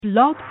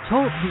Blog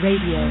Talk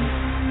Radio.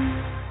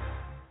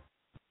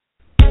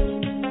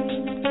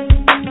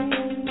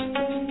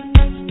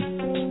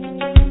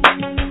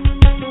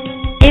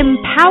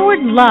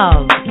 Empowered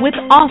Love with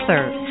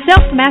author,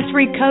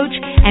 self-mastery coach,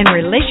 and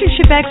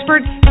relationship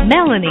expert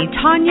Melanie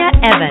Tanya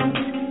Evans.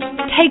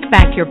 Take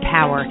back your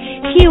power,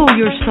 heal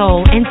your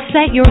soul, and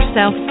set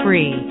yourself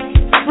free.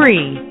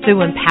 Free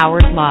through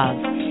Empowered Love.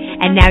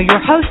 And now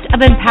your host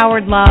of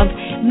Empowered Love,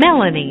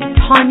 Melanie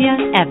Tanya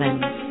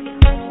Evans.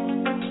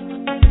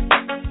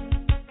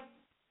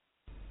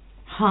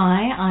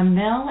 Hi, I'm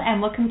Mel,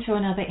 and welcome to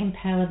another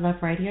Empowered Love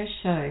radio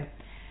show.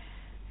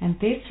 And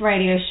this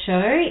radio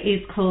show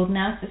is called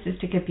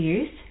Narcissistic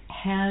Abuse.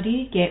 How do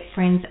you get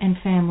friends and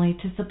family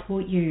to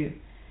support you?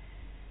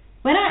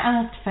 When I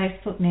asked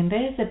Facebook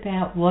members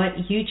about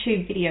what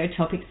YouTube video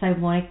topics they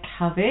wanted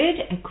covered,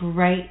 a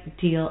great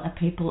deal of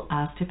people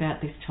asked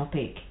about this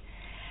topic.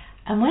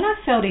 And when I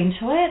felt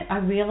into it, I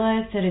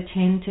realized that a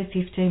 10 to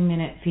 15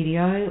 minute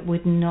video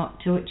would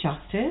not do it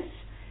justice.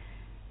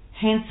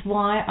 Hence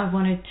why I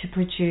wanted to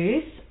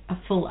produce a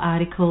full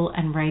article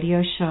and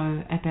radio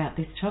show about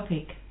this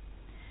topic.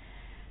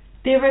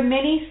 There are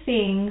many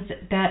things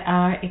that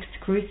are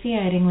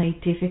excruciatingly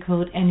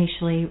difficult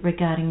initially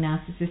regarding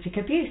narcissistic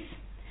abuse.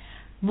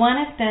 One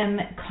of them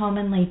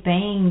commonly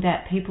being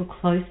that people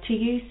close to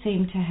you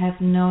seem to have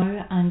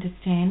no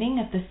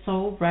understanding of the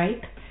soul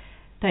rape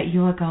that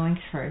you are going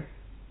through.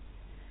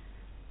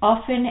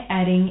 Often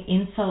adding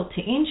insult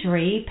to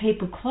injury,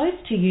 people close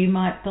to you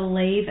might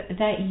believe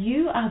that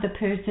you are the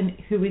person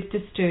who is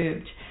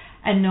disturbed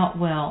and not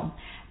well,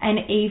 and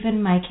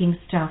even making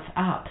stuff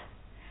up.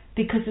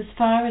 Because as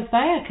far as they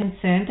are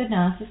concerned, the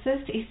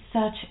narcissist is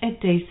such a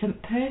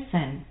decent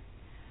person.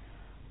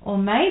 Or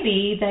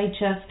maybe they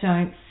just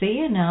don't see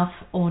enough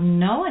or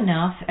know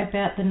enough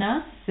about the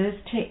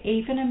narcissist to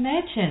even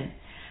imagine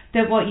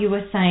that what you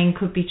are saying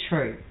could be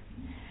true.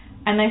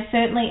 And they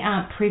certainly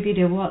aren't privy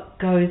to what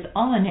goes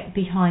on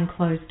behind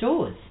closed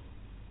doors.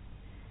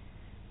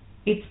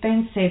 It's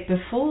been said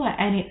before,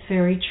 and it's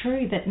very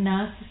true, that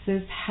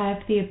narcissists have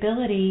the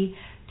ability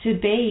to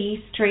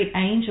be street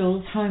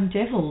angels, home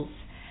devils,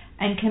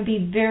 and can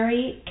be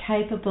very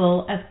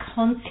capable of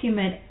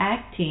consummate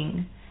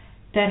acting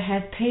that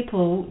has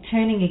people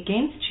turning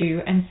against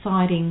you and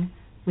siding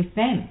with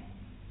them.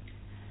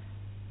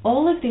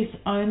 All of this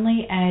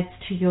only adds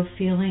to your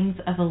feelings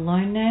of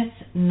aloneness,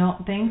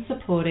 not being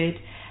supported,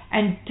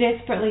 and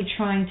desperately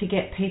trying to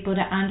get people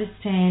to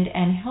understand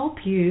and help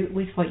you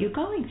with what you're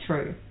going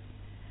through.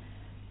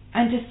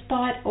 And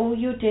despite all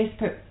your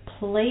desperate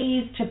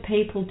pleas to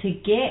people to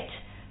get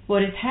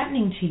what is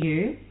happening to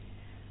you,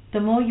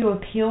 the more you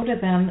appeal to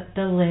them,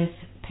 the less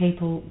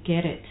people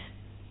get it.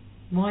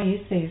 Why is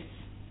this?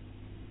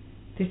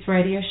 This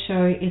radio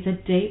show is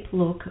a deep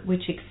look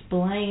which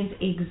explains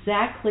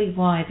exactly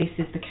why this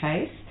is the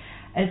case,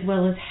 as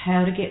well as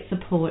how to get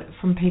support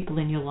from people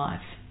in your life.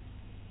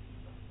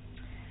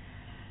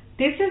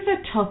 This is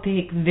a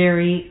topic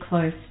very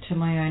close to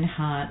my own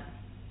heart,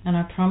 and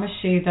I promise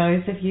you,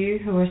 those of you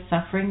who are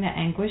suffering the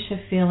anguish of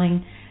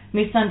feeling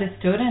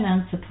misunderstood and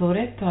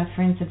unsupported by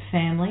friends and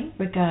family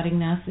regarding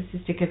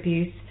narcissistic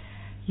abuse,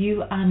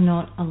 you are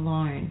not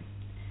alone.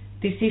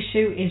 This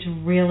issue is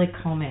really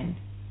common.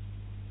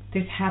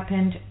 This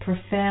happened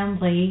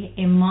profoundly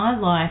in my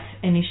life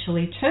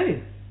initially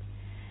too.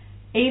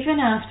 Even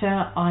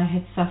after I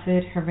had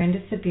suffered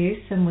horrendous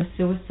abuse and was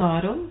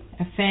suicidal,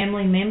 a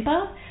family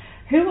member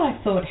who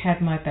I thought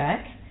had my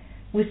back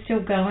was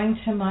still going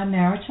to my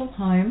marital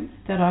home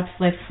that I'd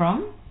fled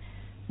from,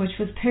 which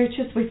was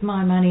purchased with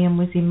my money and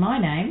was in my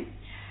name,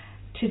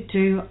 to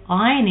do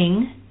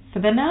ironing for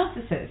the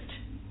narcissist.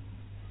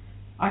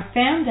 I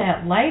found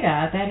out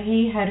later that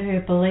he had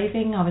her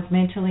believing I was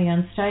mentally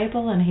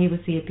unstable and he was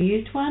the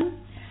abused one.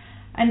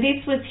 And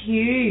this was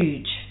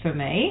huge for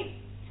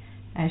me,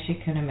 as you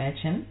can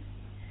imagine.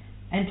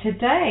 And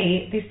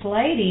today, this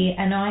lady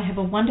and I have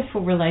a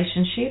wonderful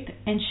relationship,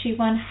 and she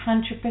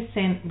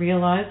 100%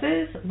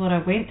 realizes what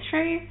I went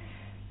through,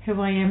 who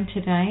I am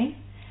today,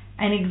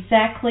 and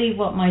exactly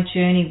what my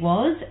journey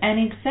was,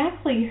 and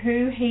exactly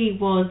who he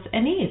was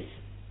and is.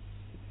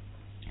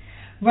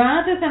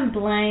 Rather than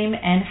blame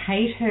and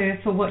hate her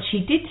for what she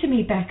did to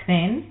me back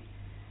then,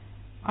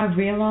 I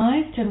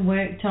realized and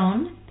worked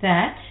on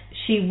that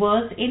she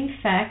was in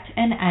fact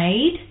an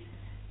aid,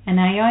 an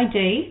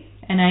AID,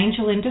 an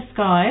angel in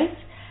disguise,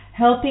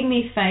 helping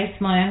me face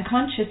my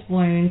unconscious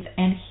wounds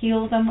and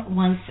heal them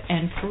once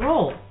and for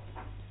all.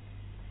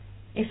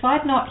 If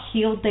I'd not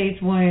healed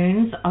these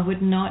wounds, I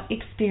would not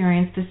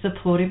experience the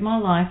support in my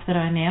life that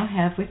I now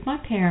have with my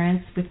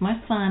parents, with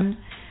my son,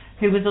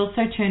 who was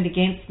also turned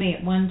against me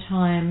at one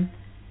time,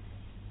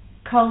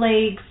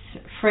 colleagues,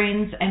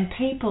 friends, and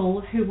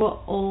people who were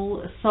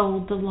all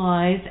sold the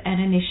lies and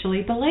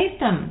initially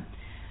believed them,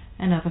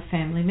 and other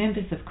family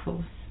members, of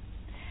course.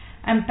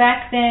 And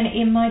back then,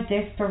 in my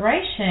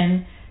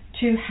desperation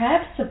to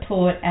have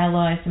support,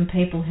 allies, and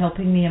people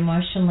helping me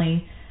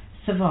emotionally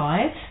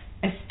survive,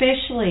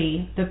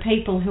 especially the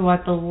people who I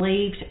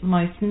believed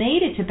most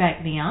needed to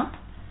back me up,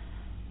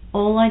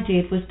 all I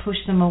did was push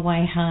them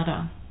away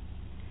harder.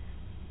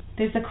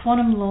 There's a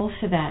quantum law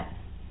for that,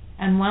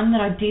 and one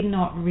that I did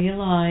not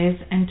realize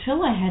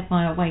until I had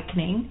my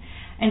awakening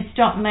and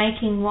stopped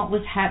making what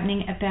was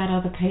happening about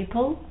other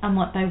people and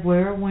what they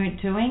were or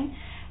weren't doing,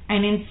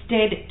 and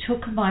instead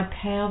took my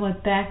power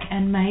back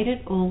and made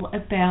it all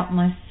about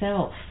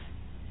myself.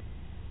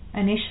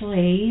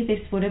 Initially,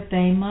 this would have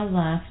been my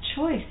last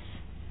choice.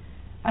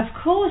 Of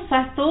course,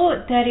 I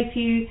thought that if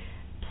you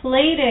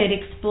pleaded,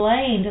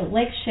 explained,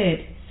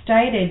 lectured,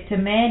 stated,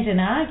 demanded, and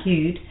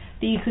argued,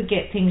 that you could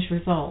get things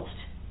resolved.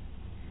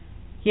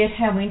 Yet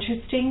how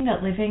interesting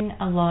that living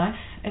a life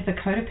as a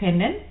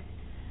codependent,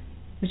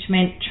 which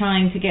meant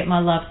trying to get my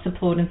love,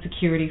 support and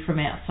security from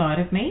outside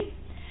of me,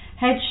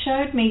 had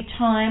showed me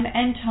time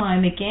and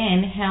time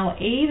again how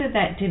either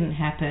that didn't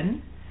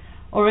happen,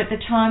 or at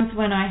the times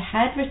when I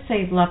had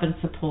received love and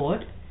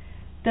support,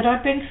 that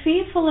I'd been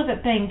fearful of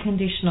it being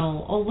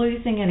conditional or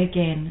losing it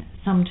again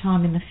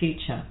sometime in the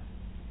future.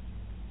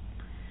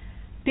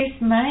 This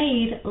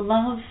made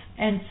love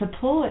and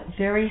support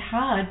very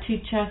hard to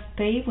just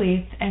be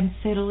with and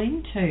settle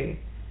into.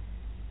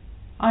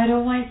 I'd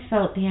always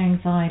felt the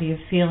anxiety of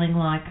feeling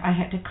like I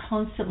had to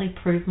constantly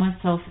prove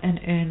myself and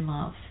earn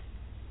love.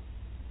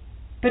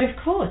 But of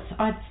course,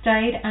 I'd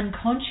stayed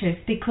unconscious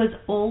because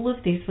all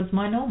of this was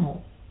my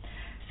normal.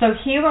 So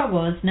here I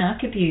was,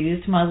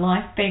 narc-abused, my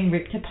life being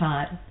ripped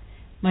apart,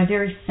 my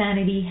very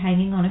sanity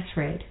hanging on a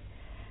thread,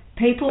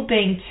 people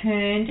being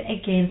turned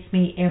against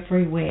me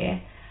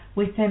everywhere,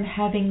 with them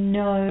having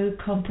no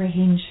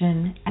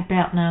comprehension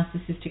about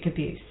narcissistic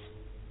abuse.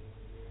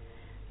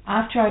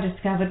 After I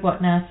discovered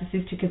what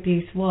narcissistic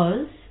abuse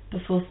was,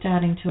 before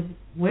starting to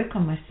work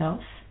on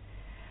myself,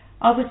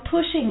 I was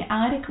pushing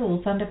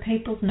articles under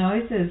people's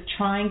noses,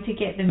 trying to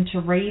get them to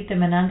read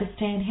them and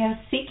understand how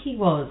sick he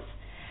was.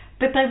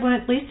 But they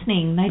weren't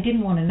listening, they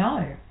didn't want to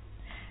know.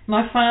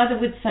 My father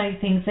would say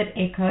things that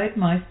echoed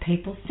most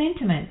people's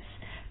sentiments.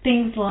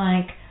 Things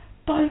like,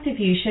 both of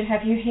you should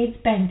have your heads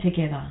banged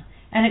together,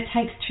 and it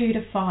takes two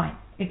to fight,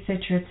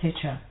 etc.,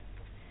 etc.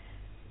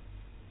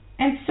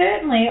 And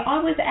certainly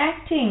I was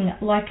acting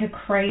like a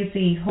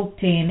crazy,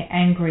 hooked-in,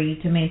 angry,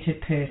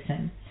 demented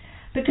person,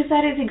 because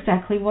that is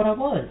exactly what I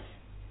was.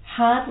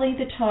 Hardly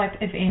the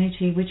type of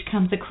energy which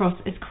comes across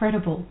as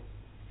credible.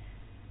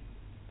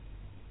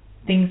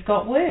 Things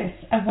got worse.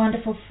 A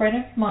wonderful friend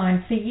of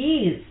mine for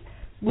years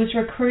was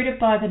recruited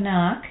by the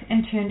narc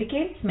and turned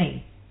against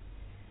me.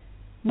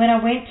 When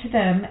I went to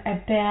them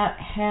about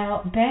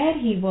how bad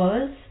he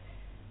was,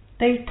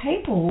 these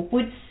people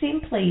would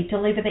simply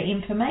deliver the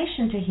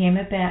information to him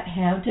about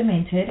how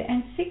demented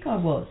and sick I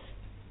was.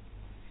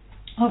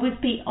 I was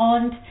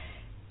beyond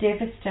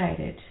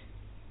devastated.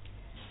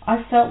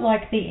 I felt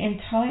like the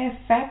entire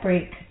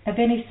fabric of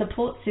any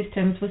support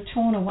systems was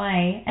torn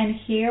away, and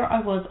here I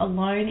was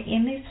alone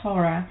in this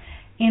horror,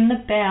 in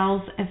the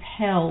bowels of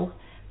hell,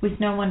 with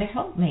no one to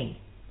help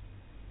me.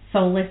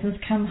 Soul lessons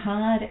come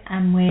hard,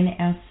 and when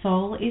our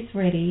soul is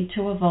ready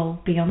to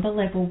evolve beyond the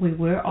level we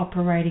were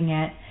operating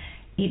at,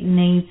 it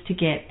needs to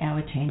get our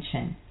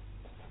attention.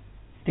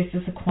 This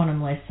is a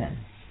quantum lesson.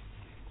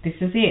 This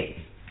is it.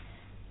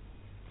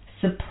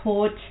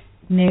 Support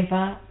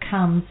never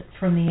comes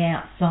from the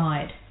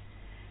outside.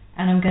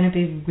 And I'm going to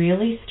be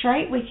really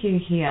straight with you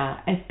here,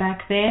 as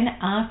back then,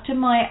 after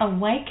my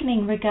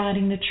awakening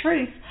regarding the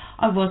truth,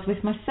 I was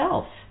with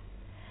myself.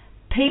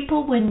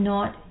 People were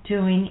not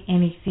doing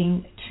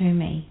anything to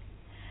me.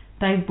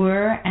 They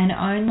were and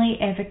only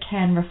ever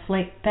can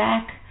reflect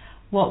back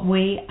what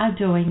we are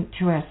doing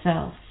to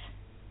ourselves.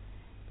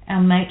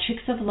 Our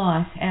matrix of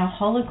life, our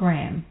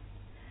hologram,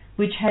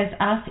 which has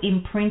us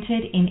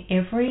imprinted in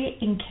every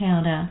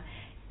encounter,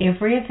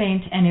 every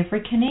event and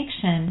every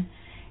connection,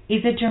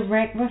 is a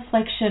direct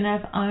reflection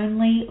of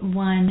only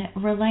one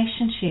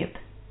relationship,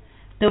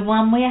 the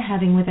one we are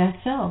having with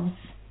ourselves.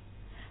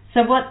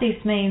 So what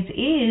this means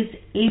is,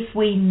 if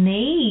we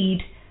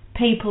need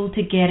people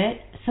to get it,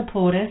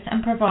 support us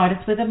and provide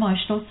us with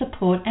emotional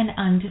support and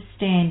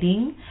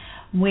understanding,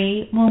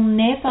 we will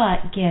never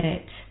get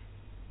it,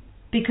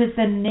 because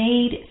the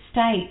need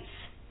states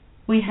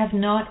we have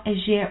not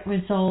as yet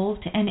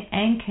resolved and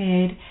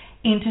anchored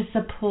into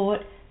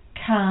support,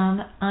 calm,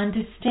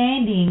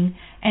 understanding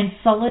and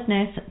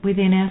solidness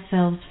within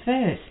ourselves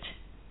first.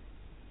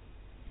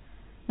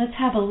 Let's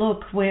have a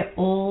look where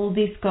all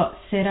this got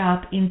set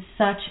up in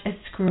such a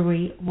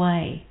screwy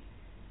way.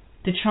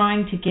 The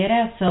trying to get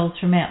ourselves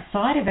from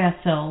outside of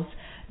ourselves,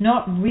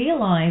 not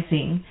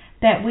realizing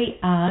that we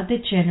are the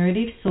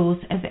generative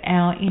source of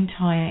our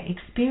entire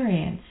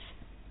experience.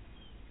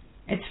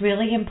 It's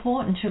really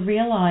important to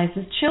realize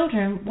as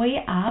children we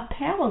are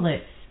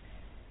powerless.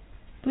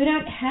 We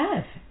don't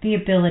have the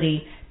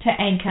ability to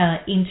anchor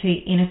into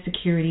inner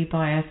security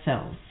by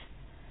ourselves.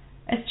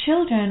 As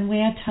children, we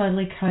are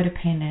totally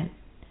codependent,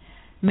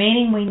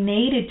 meaning we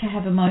needed to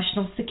have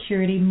emotional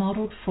security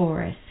modeled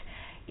for us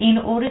in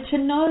order to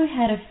know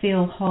how to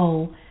feel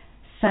whole,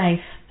 safe,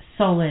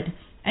 solid,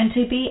 and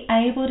to be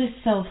able to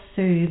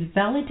self-soothe,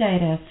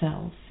 validate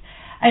ourselves,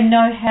 and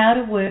know how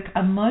to work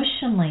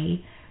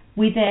emotionally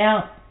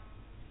without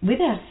with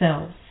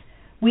ourselves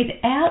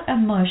without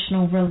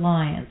emotional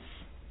reliance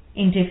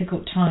in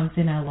difficult times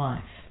in our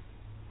life.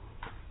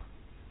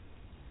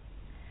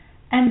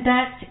 And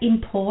that's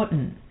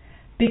important,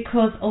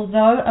 because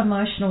although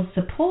emotional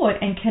support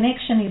and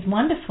connection is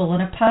wonderful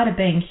and a part of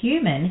being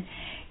human,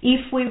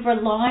 if we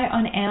rely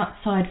on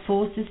outside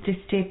forces to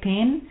step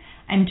in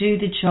and do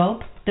the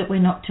job that we're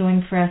not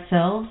doing for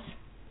ourselves,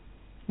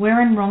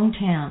 we're in wrong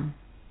town.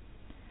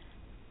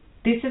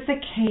 This is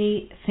a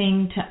key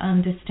thing to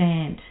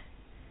understand.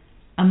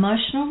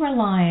 Emotional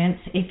reliance,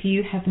 if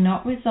you have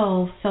not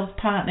resolved,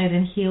 self-partnered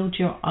and healed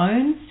your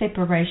own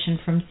separation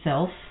from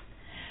self,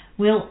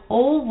 will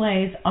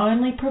always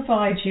only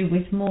provide you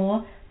with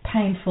more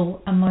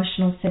painful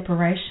emotional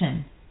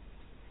separation.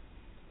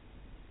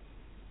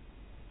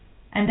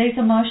 And these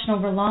emotional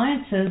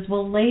reliances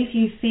will leave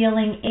you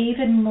feeling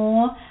even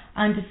more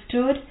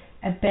understood,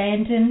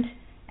 abandoned,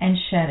 and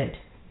shattered.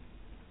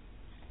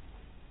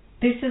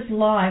 This is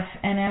life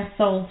and our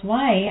soul's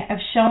way of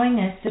showing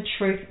us the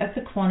truth of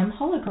the quantum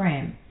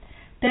hologram,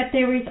 that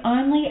there is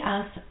only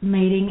us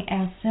meeting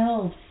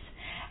ourselves.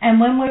 And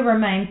when we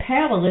remain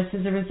powerless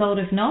as a result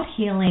of not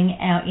healing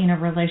our inner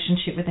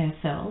relationship with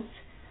ourselves,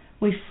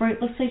 we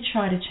fruitlessly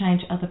try to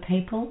change other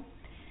people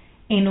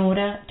in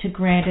order to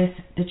grant us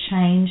the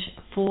change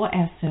for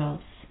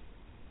ourselves.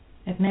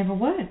 It never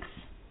works.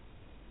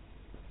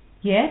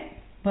 Yet,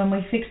 when we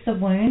fix the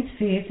wounds,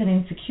 fears and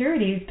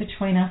insecurities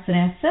between us and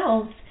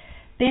ourselves,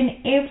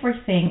 then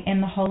everything in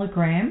the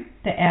hologram,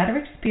 the outer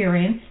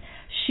experience,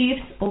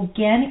 shifts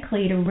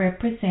organically to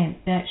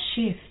represent that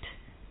shift.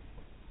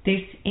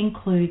 This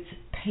includes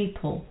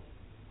people.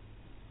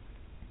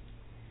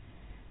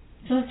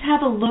 So let's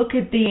have a look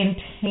at the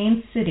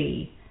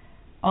intensity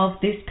of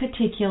this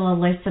particular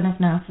lesson of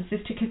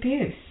narcissistic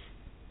abuse.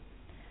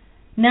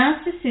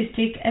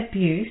 Narcissistic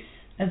abuse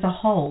as a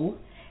whole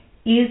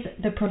is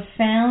the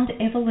profound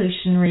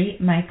evolutionary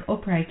make or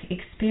break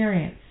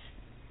experience.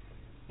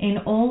 In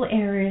all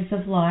areas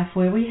of life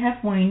where we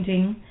have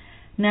wounding,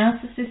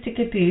 narcissistic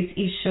abuse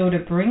is sure to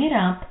bring it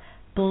up,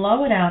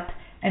 blow it up,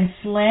 and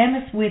slam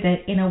us with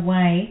it in a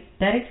way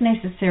that is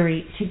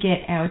necessary to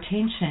get our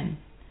attention.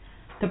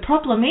 The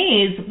problem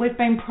is we've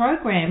been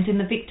programmed in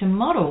the victim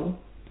model,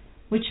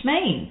 which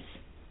means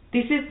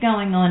this is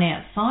going on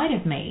outside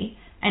of me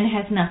and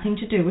has nothing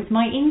to do with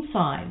my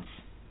insides,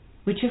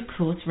 which of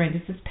course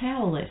renders us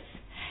powerless.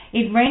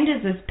 It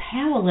renders us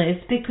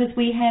powerless because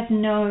we have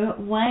no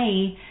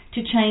way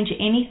to change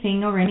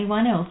anything or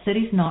anyone else that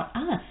is not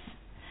us.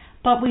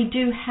 But we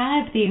do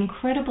have the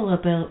incredible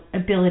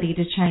ability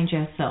to change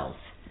ourselves.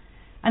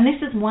 And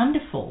this is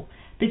wonderful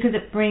because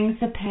it brings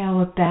the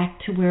power back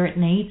to where it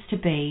needs to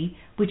be,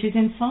 which is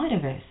inside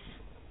of us.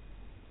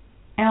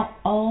 Our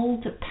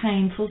old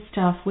painful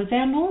stuff was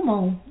our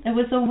normal. It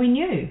was all we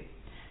knew.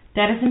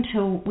 That is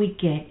until we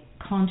get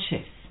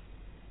conscious.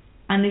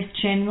 And this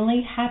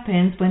generally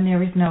happens when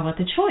there is no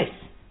other choice,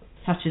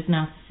 such as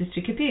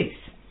narcissistic abuse.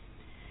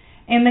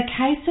 In the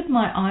case of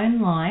my own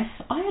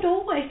life, I had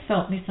always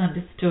felt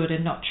misunderstood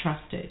and not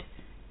trusted,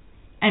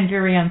 and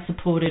very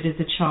unsupported as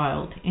a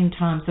child in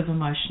times of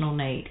emotional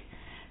need.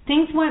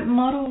 Things weren't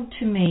modelled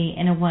to me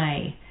in a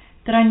way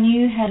that I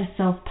knew how to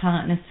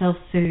self-partner,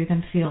 self-soothe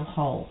and feel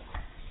whole.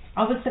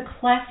 I was the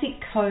classic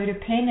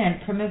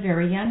codependent from a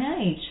very young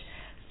age,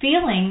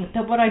 feeling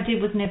that what I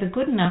did was never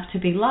good enough to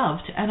be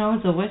loved, and I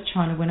was always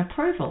trying to win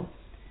approval.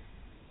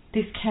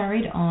 This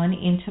carried on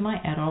into my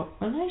adult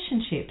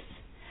relationships.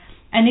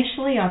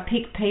 Initially, I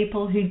picked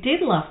people who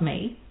did love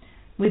me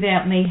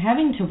without me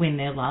having to win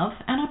their love,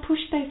 and I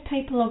pushed those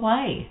people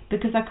away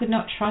because I could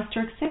not trust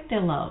or accept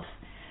their love.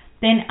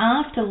 Then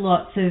after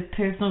lots of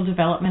personal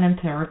development and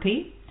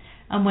therapy,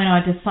 and when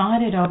I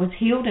decided I was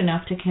healed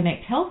enough to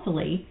connect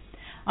healthily,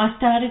 I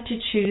started to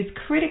choose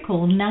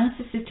critical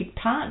narcissistic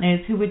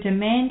partners who were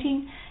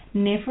demanding,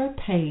 never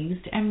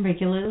appeased, and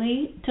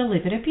regularly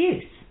delivered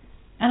abuse.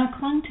 And I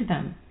clung to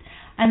them.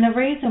 And the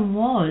reason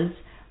was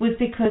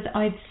because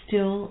I'd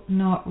still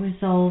not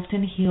resolved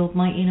and healed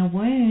my inner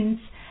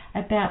wounds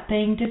about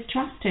being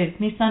distrusted,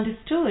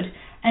 misunderstood,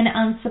 and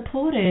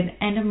unsupported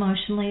and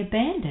emotionally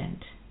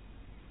abandoned.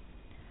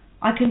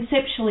 I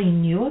conceptually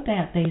knew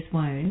about these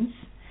wounds,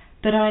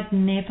 but I'd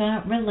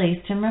never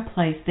released and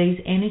replaced these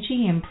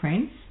energy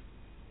imprints,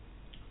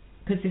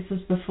 because this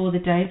was before the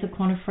days of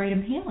quantum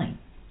freedom healing.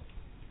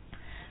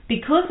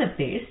 Because of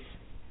this,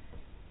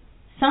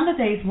 some of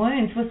these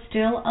wounds were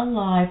still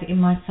alive in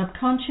my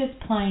subconscious,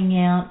 playing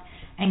out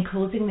and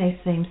causing their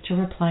themes to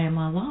replay in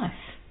my life.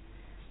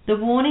 The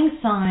warning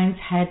signs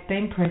had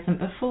been present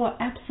before,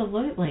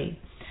 absolutely.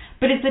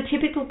 But as a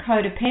typical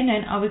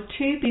codependent, I was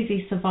too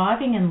busy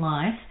surviving in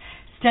life,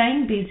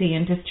 staying busy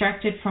and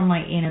distracted from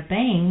my inner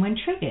being when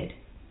triggered.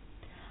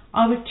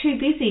 I was too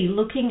busy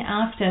looking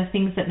after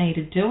things that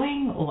needed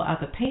doing or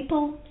other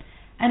people,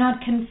 and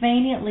I'd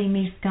conveniently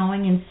miss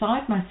going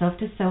inside myself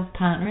to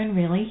self-partner and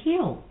really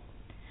heal.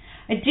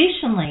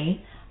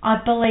 Additionally,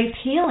 I believed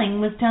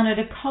healing was done at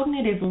a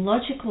cognitive,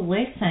 logical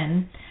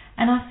lesson,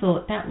 and I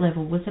thought that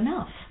level was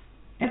enough.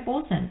 It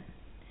wasn't.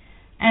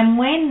 And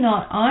when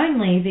not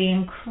only the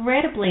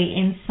incredibly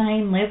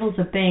insane levels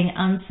of being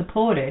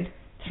unsupported,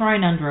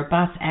 thrown under a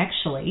bus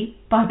actually,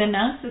 by the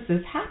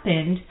narcissist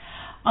happened,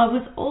 I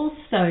was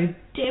also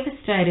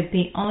devastated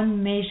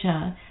beyond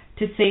measure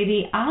to see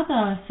the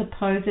other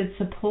supposed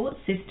support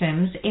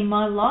systems in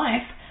my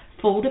life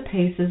fall to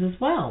pieces as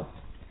well.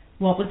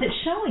 What was it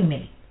showing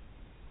me?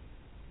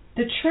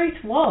 The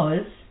truth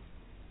was,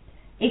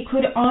 it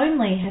could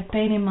only have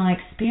been in my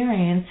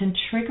experience and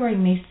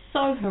triggering me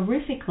so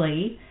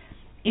horrifically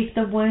if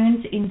the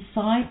wounds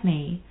inside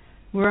me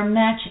were a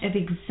match of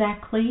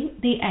exactly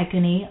the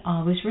agony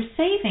I was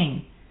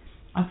receiving.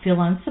 I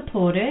feel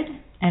unsupported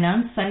and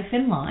unsafe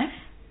in life.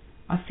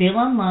 I feel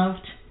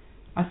unloved.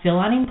 I feel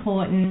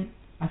unimportant.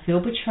 I feel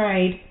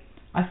betrayed.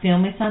 I feel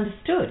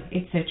misunderstood,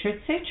 etc.,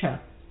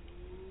 etc.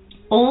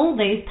 All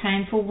these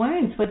painful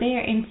wounds were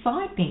there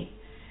inside me.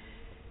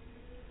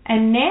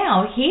 And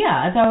now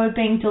here they were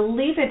being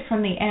delivered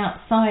from the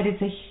outside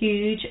as a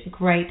huge,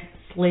 great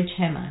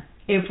sledgehammer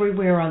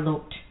everywhere I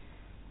looked.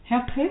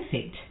 How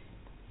perfect.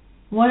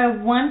 What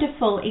a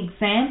wonderful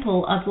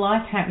example of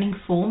life happening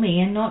for me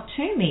and not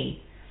to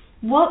me.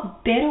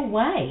 What better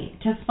way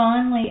to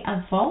finally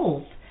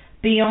evolve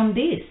beyond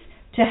this,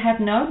 to have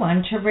no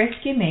one to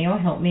rescue me or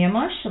help me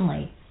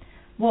emotionally?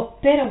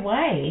 What better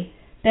way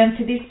than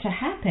for this to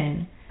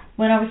happen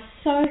when I was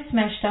so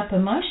smashed up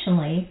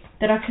emotionally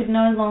that I could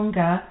no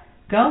longer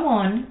go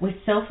on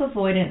with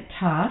self-avoidant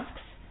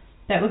tasks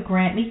that would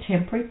grant me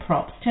temporary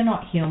props to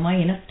not heal my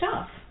inner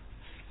stuff.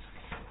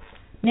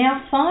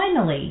 Now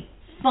finally,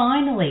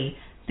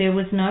 there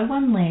was no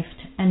one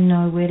left and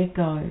nowhere to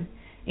go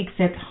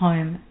except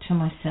home to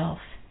myself.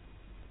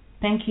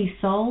 Thank you,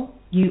 soul.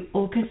 You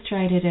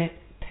orchestrated it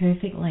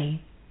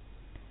perfectly.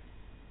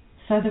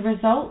 So the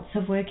results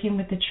of working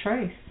with the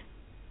truth.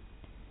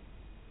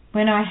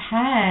 When I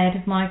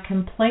had my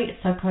complete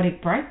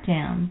psychotic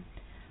breakdown,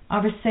 I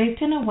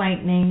received an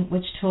awakening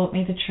which taught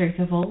me the truth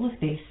of all of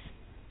this.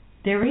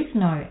 There is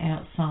no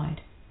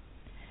outside.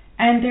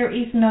 And there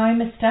is no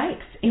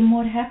mistakes in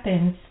what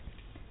happens.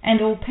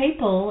 And all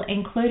people,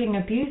 including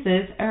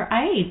abusers, are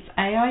aids,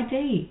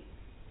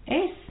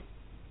 A-I-D-S.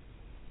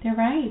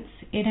 They're aids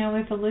in our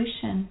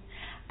evolution.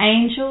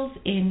 Angels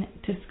in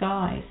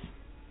disguise.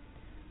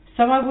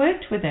 So I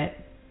worked with it.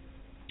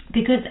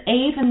 Because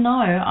even though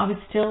I was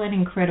still in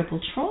incredible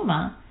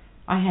trauma,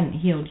 I hadn't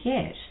healed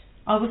yet.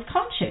 I was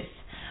conscious.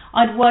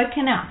 I'd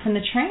woken up from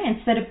the trance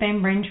that had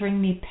been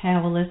rendering me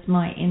powerless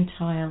my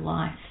entire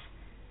life.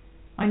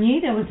 I knew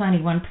there was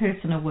only one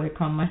person to work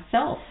on,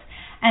 myself,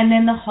 and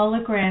then the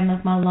hologram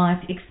of my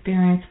life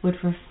experience would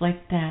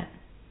reflect that.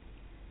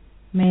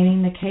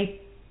 Meaning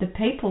the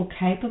people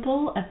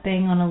capable of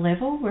being on a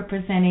level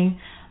representing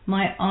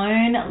my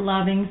own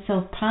loving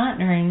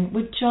self-partnering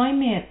would join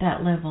me at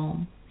that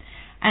level.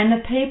 And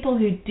the people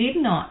who did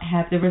not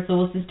have the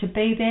resources to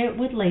be there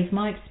would leave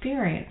my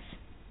experience.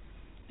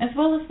 As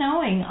well as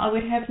knowing I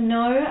would have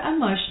no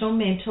emotional,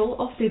 mental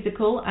or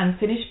physical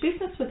unfinished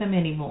business with them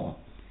anymore.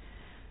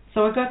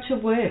 So I got to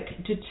work,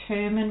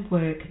 determined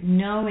work,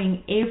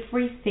 knowing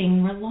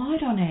everything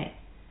relied on it.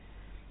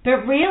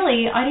 But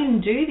really, I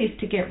didn't do this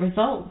to get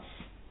results.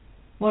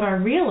 What I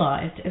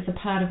realized as a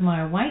part of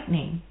my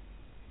awakening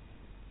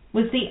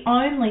was the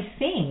only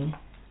thing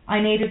I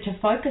needed to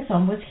focus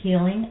on was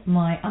healing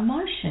my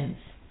emotions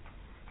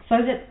so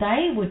that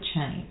they would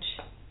change.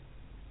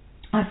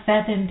 I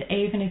fathomed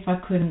even if I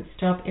couldn't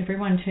stop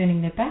everyone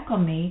turning their back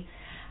on me,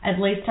 at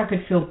least I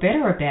could feel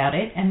better about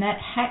it, and that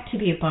had to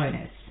be a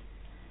bonus.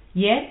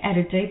 Yet, at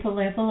a deeper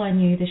level, I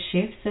knew the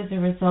shifts as a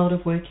result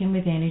of working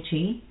with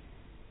energy,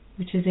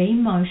 which is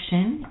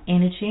emotion,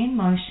 energy and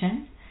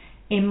motion,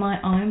 in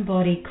my own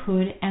body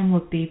could and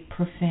would be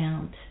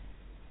profound.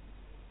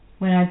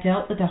 When I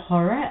dealt with the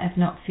horror of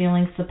not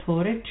feeling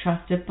supported,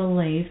 trusted,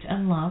 believed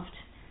and loved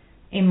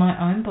in my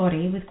own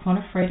body with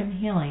quantum freedom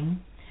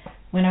healing,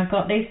 when I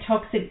got these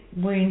toxic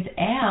wounds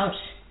out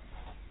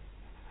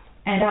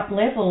and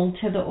up-leveled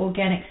to the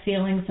organic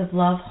feelings of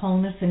love,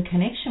 wholeness and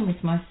connection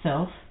with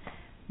myself,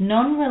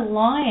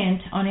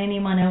 non-reliant on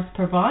anyone else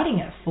providing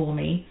it for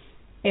me,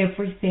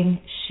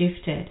 everything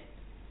shifted.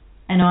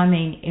 And I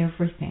mean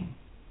everything.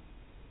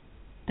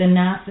 The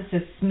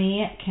narcissist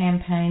smear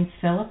campaigns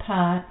fell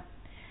apart.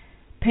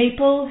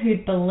 People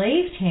who'd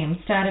believed him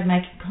started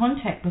making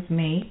contact with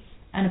me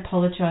and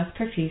apologized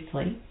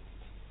profusely.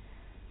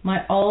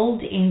 My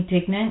old,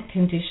 indignant,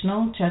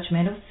 conditional,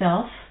 judgmental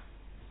self,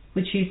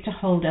 which used to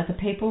hold other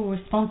people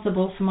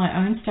responsible for my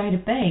own state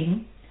of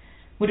being,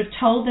 would have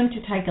told them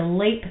to take a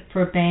leap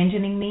for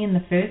abandoning me in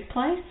the first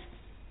place.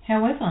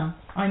 However,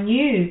 I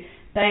knew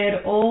they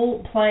had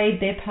all played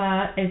their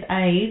part as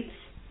aids,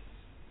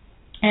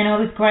 and I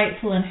was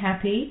grateful and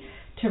happy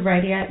to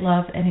radiate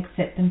love and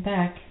accept them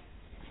back.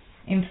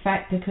 In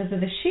fact, because of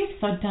the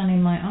shifts I'd done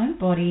in my own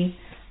body,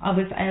 I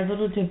was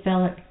able to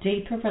develop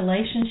deeper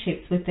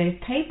relationships with these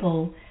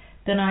people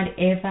than I'd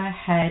ever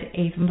had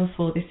even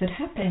before this had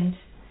happened.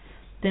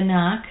 The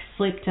narc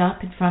slipped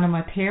up in front of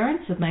my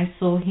parents and they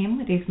saw him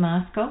with his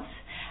mask off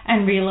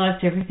and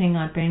realised everything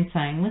I'd been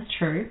saying was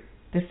true.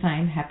 The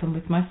same happened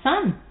with my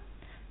son.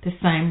 The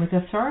same with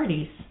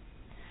authorities.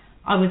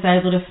 I was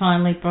able to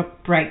finally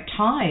break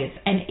ties,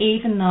 and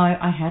even though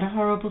I had a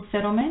horrible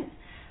settlement,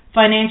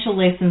 financial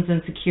lessons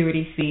and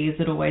security fears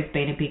had always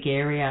been a big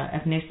area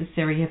of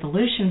necessary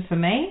evolution for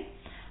me.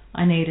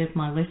 I needed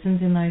my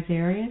lessons in those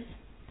areas.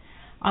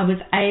 I was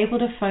able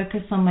to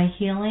focus on my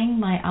healing,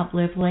 my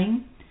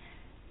up-leveling,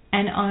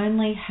 and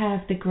only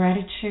have the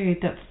gratitude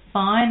that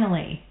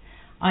finally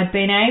I'd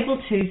been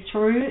able to,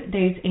 through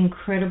these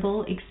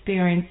incredible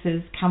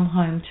experiences, come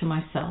home to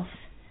myself.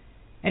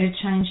 It had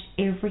changed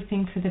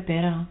everything for the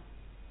better.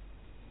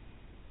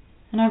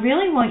 And I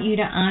really want you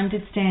to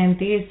understand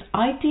this.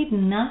 I did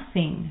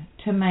nothing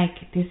to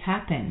make this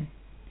happen.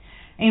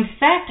 In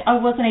fact, I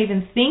wasn't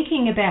even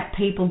thinking about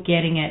people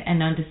getting it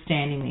and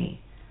understanding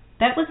me.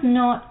 That was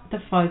not the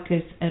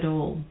focus at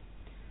all.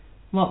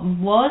 What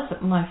was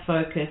my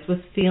focus was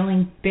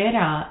feeling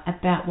better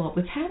about what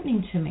was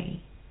happening to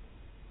me.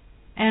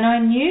 And I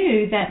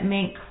knew that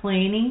meant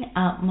cleaning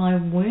up my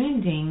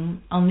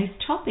wounding on this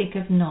topic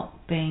of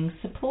not being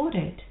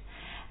supported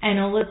and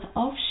all its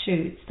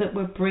offshoots that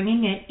were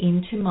bringing it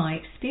into my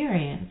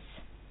experience.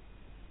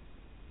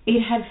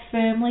 It had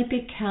firmly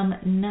become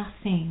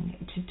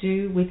nothing to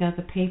do with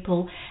other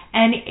people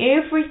and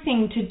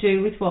everything to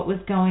do with what was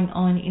going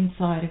on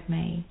inside of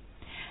me.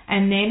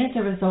 And then as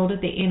a result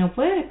of the inner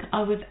work,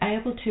 I was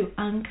able to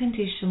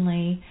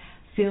unconditionally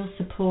feel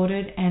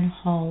supported and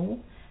whole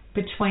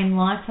between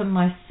life and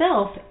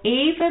myself,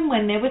 even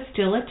when there were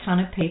still a ton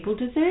of people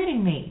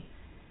deserting me.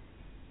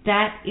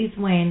 That is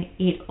when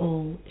it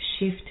all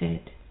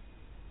shifted.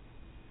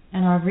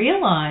 And I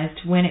realized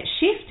when it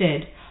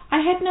shifted,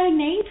 I had no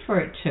need for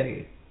it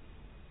to.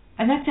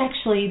 And that's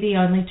actually the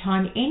only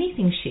time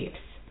anything shifts.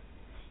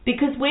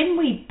 Because when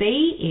we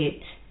be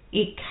it,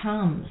 it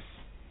comes.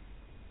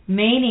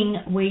 Meaning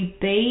we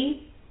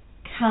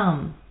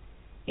become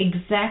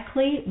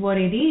exactly what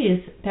it is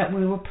that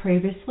we were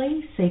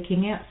previously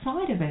seeking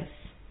outside of us.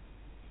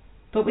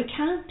 But we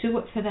can't do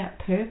it for that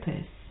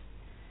purpose.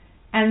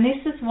 And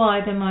this is why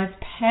the most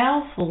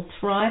powerful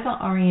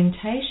thriver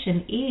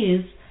orientation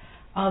is,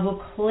 I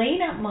will clean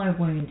up my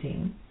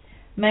wounding,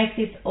 make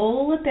this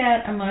all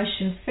about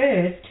emotion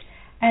first,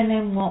 and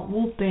then what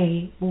will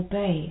be, will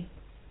be.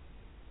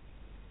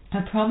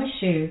 I promise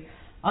you,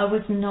 I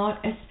was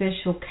not a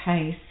special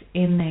case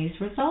in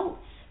these results.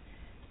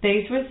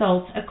 These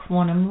results are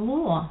quantum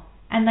law,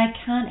 and they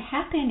can't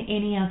happen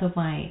any other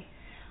way.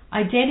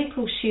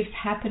 Identical shifts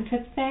happen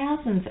for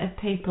thousands of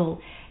people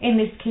in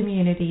this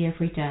community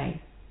every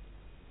day.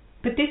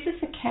 But this is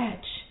the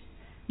catch.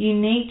 You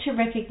need to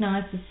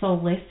recognize the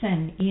soul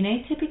lesson. You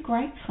need to be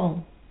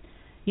grateful.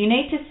 You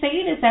need to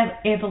see it as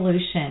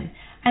evolution,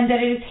 and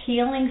that it is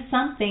healing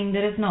something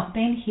that has not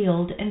been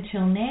healed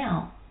until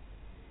now.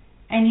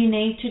 And you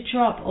need to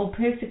drop all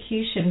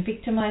persecution,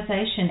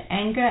 victimization,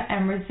 anger,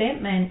 and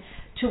resentment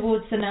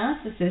towards the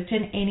narcissist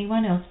and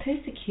anyone else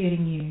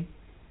persecuting you.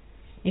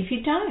 If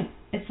you don't,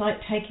 it's like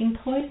taking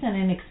poison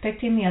and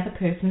expecting the other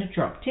person to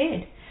drop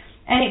dead.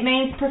 And it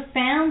means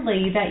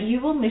profoundly that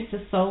you will miss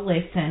the soul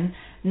lesson,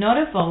 not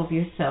evolve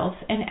yourself,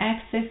 and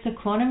access the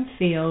quantum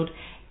field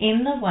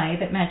in the way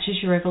that matches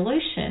your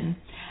evolution.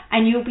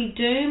 And you'll be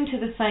doomed to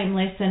the same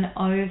lesson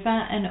over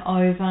and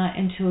over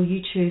until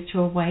you choose to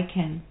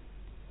awaken.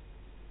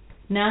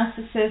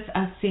 Narcissists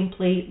are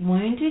simply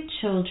wounded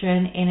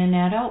children in an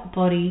adult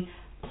body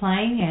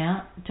playing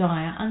out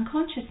dire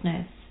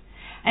unconsciousness.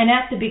 And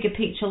at the bigger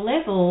picture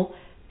level,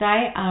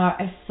 they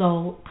are a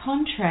soul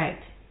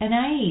contract, an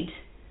aid,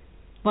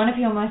 one of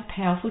your most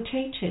powerful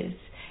teachers,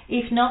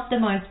 if not the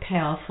most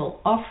powerful,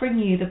 offering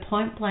you the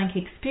point-blank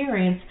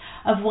experience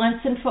of once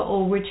and for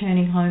all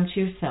returning home to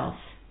yourself.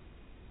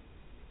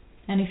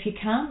 And if you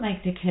can't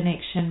make the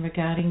connection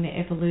regarding the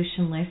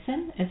evolution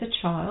lesson as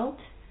a child,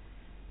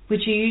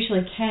 which you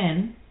usually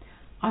can,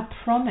 I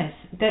promise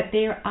that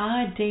there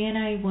are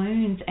DNA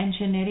wounds and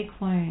genetic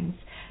wounds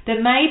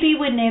that maybe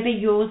were never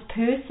yours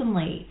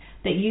personally,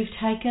 that you've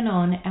taken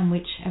on and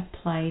which have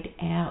played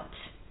out.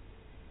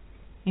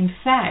 In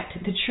fact,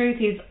 the truth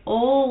is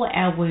all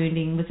our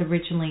wounding was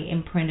originally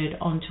imprinted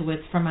onto us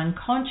from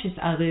unconscious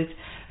others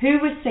who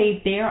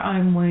received their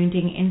own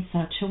wounding in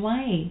such a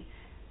way.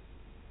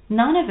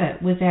 None of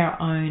it was our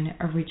own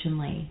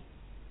originally.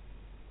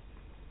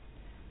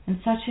 And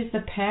such is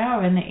the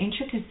power and the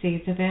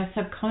intricacies of our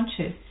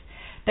subconscious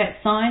that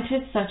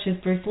scientists such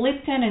as Bruce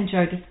Lipton and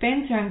Joe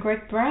Dispenza and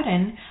Greg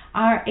Braden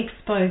are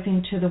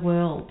exposing to the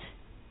world.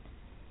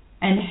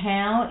 And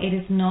how it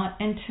is not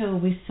until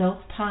we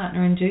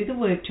self-partner and do the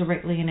work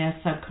directly in our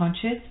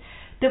subconscious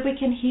that we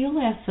can heal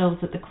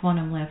ourselves at the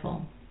quantum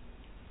level.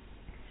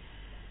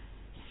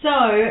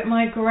 So,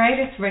 my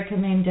greatest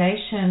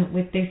recommendation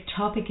with this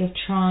topic of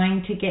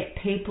trying to get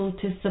people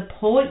to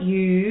support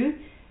you,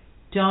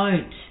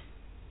 don't.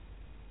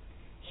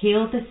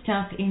 Heal the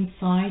stuff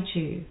inside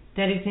you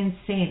that is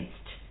incensed.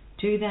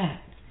 Do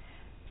that.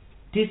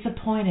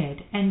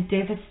 Disappointed and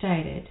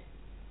devastated.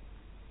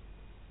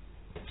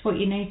 That's what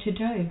you need to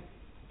do.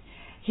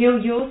 Heal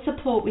your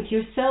support with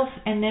yourself,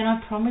 and then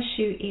I promise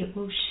you it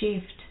will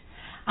shift.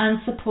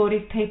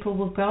 Unsupportive people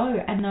will go,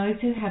 and those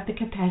who have the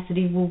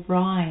capacity will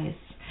rise.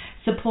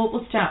 Support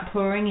will start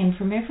pouring in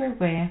from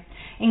everywhere,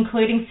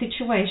 including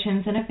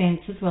situations and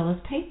events as well as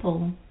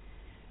people.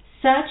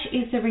 Such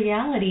is the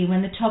reality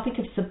when the topic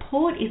of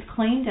support is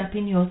cleaned up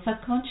in your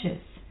subconscious.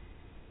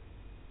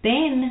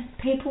 Then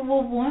people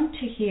will want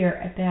to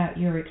hear about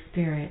your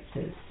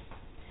experiences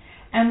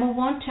and will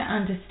want to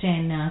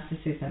understand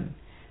narcissism.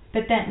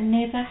 But that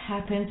never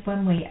happens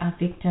when we are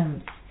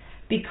victims.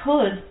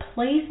 Because,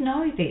 please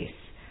know this,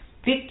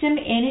 victim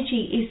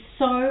energy is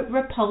so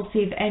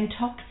repulsive and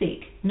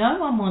toxic. No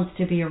one wants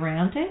to be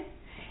around it.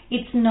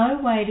 It's no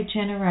way to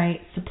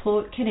generate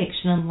support,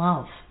 connection and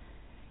love.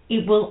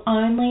 It will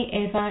only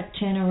ever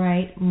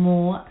generate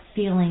more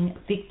feeling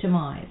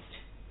victimized.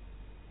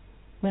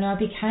 When I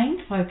became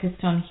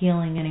focused on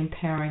healing and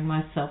empowering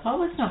myself, I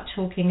was not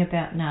talking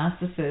about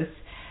narcissists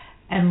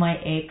and my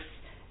ex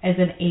as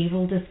an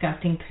evil,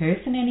 disgusting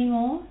person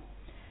anymore.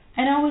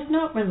 And I was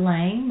not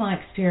relaying my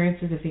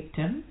experience as a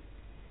victim.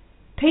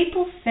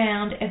 People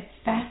found it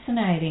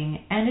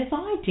fascinating, and as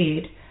I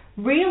did,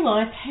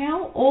 realised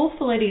how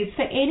awful it is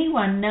for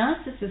anyone,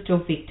 narcissist or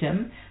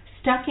victim,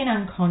 stuck in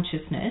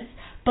unconsciousness,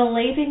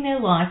 believing their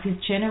life is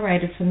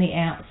generated from the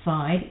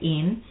outside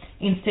in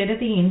instead of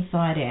the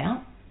inside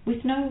out,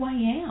 with no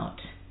way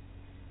out.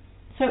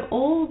 So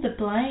all the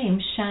blame,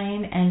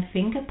 shame and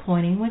finger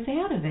pointing was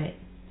out of it.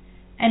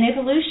 An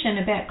evolution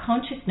about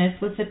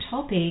consciousness was the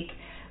topic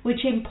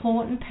which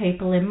important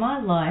people in my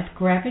life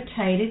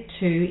gravitated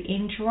to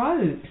in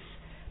droves,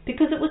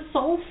 because it was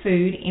soul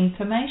food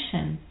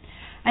information.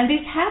 And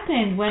this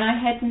happened when I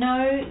had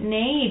no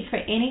need for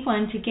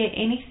anyone to get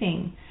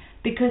anything,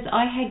 because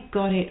I had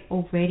got it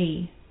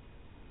already.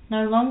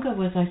 No longer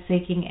was I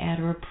seeking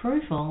outer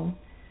approval.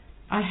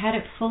 I had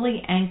it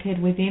fully anchored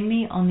within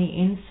me on the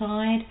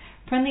inside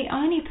from the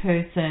only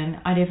person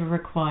I'd ever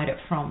required it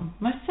from,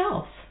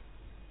 myself.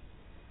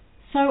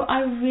 So I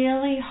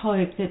really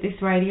hope that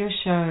this radio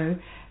show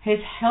has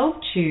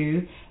helped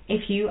you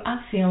if you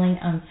are feeling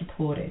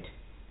unsupported.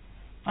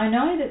 I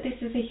know that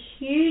this is a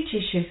huge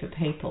issue for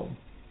people.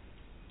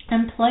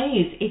 And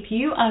please, if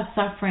you are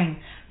suffering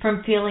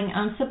from feeling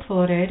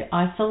unsupported,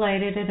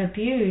 isolated and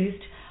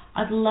abused,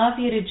 I'd love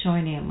you to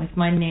join in with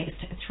my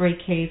next 3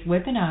 Keys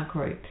webinar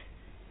group,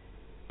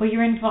 where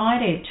you're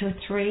invited to a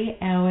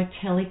 3-hour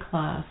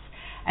teleclass,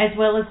 as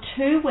well as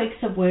 2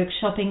 weeks of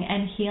workshopping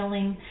and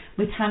healing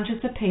with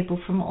hundreds of people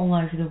from all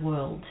over the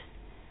world.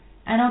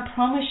 And I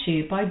promise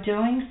you, by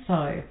doing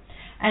so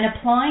and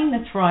applying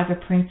the Thriver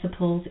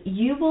principles,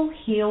 you will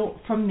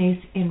heal from this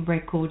in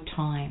record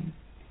time.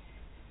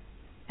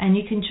 And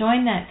you can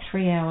join that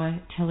 3-hour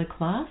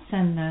teleclass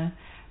and the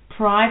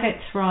private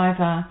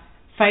Thriver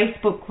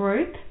Facebook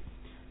group.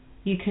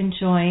 You can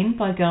join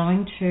by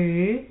going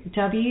to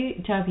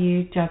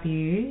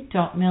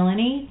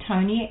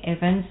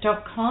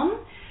www.melanietoniaevans.com.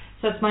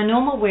 So it's my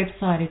normal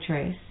website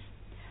address,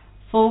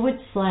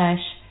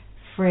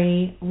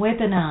 /free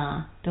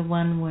webinar, the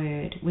one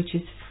word, which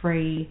is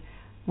free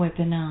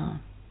webinar.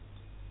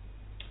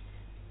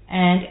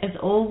 And as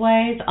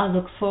always, I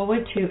look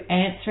forward to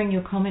answering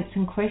your comments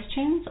and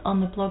questions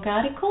on the blog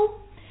article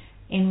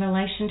in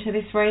relation to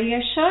this radio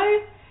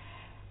show.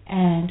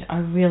 And I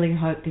really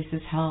hope this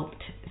has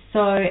helped.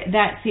 So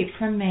that's it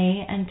from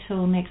me.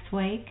 Until next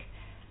week,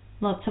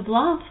 lots of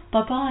love.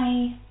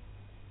 Bye-bye.